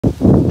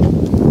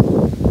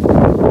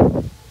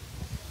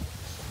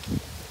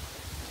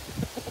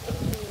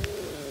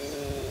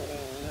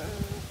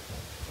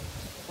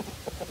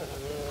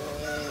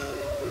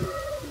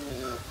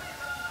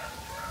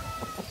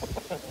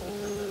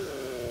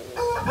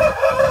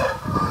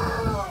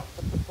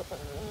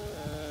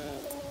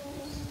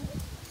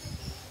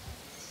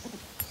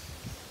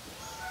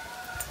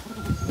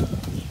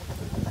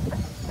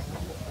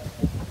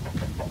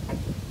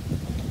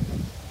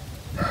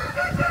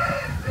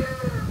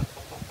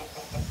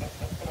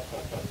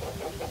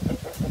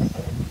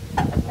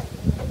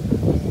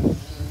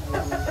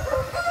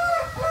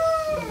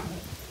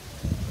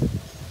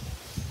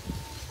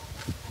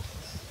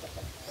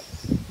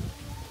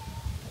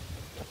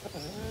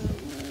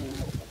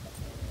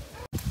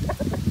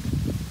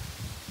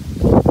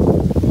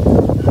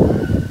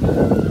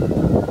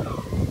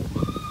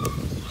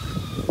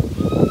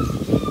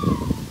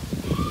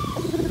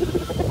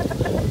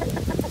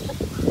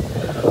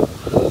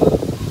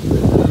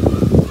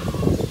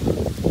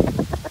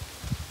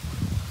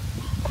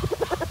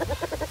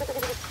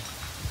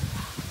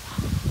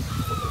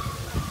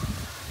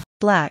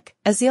Black,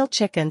 aseel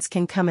chickens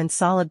can come in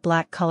solid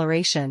black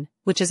coloration,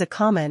 which is a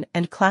common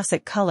and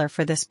classic color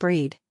for this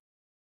breed.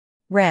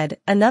 Red,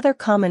 another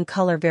common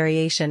color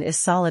variation is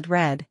solid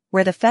red,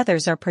 where the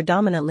feathers are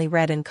predominantly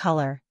red in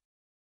color.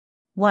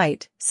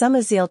 White, some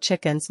aseel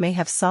chickens may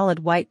have solid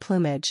white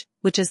plumage,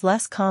 which is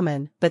less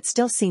common but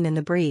still seen in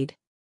the breed.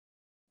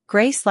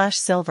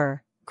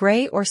 Gray/silver,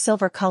 gray or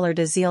silver-colored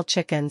aseel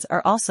chickens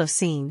are also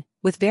seen,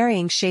 with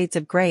varying shades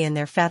of gray in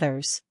their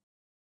feathers.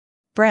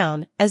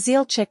 Brown,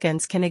 aseel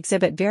chickens can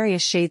exhibit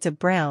various shades of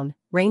brown,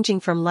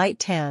 ranging from light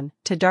tan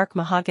to dark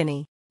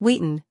mahogany.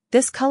 Wheaten,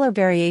 this color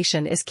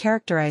variation is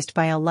characterized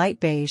by a light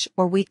beige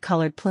or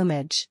wheat-colored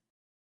plumage.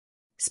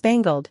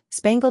 Spangled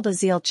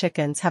aseel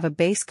chickens have a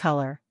base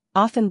color,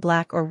 often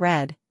black or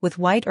red, with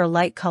white or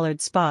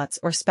light-colored spots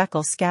or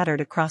speckles scattered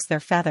across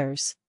their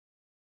feathers.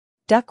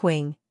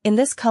 Duckwing, in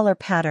this color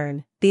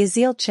pattern, the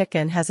aseel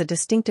chicken has a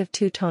distinctive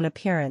two-tone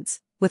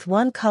appearance, with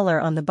one color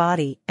on the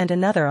body and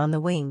another on the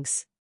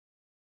wings.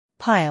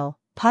 Pile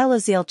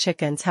aseel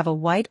chickens have a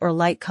white or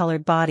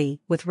light-colored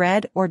body with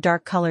red or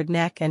dark-colored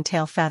neck and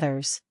tail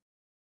feathers.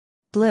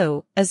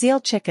 Blue,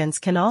 aseel chickens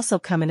can also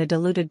come in a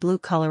diluted blue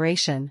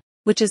coloration,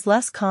 which is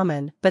less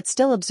common but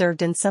still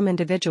observed in some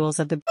individuals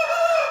of the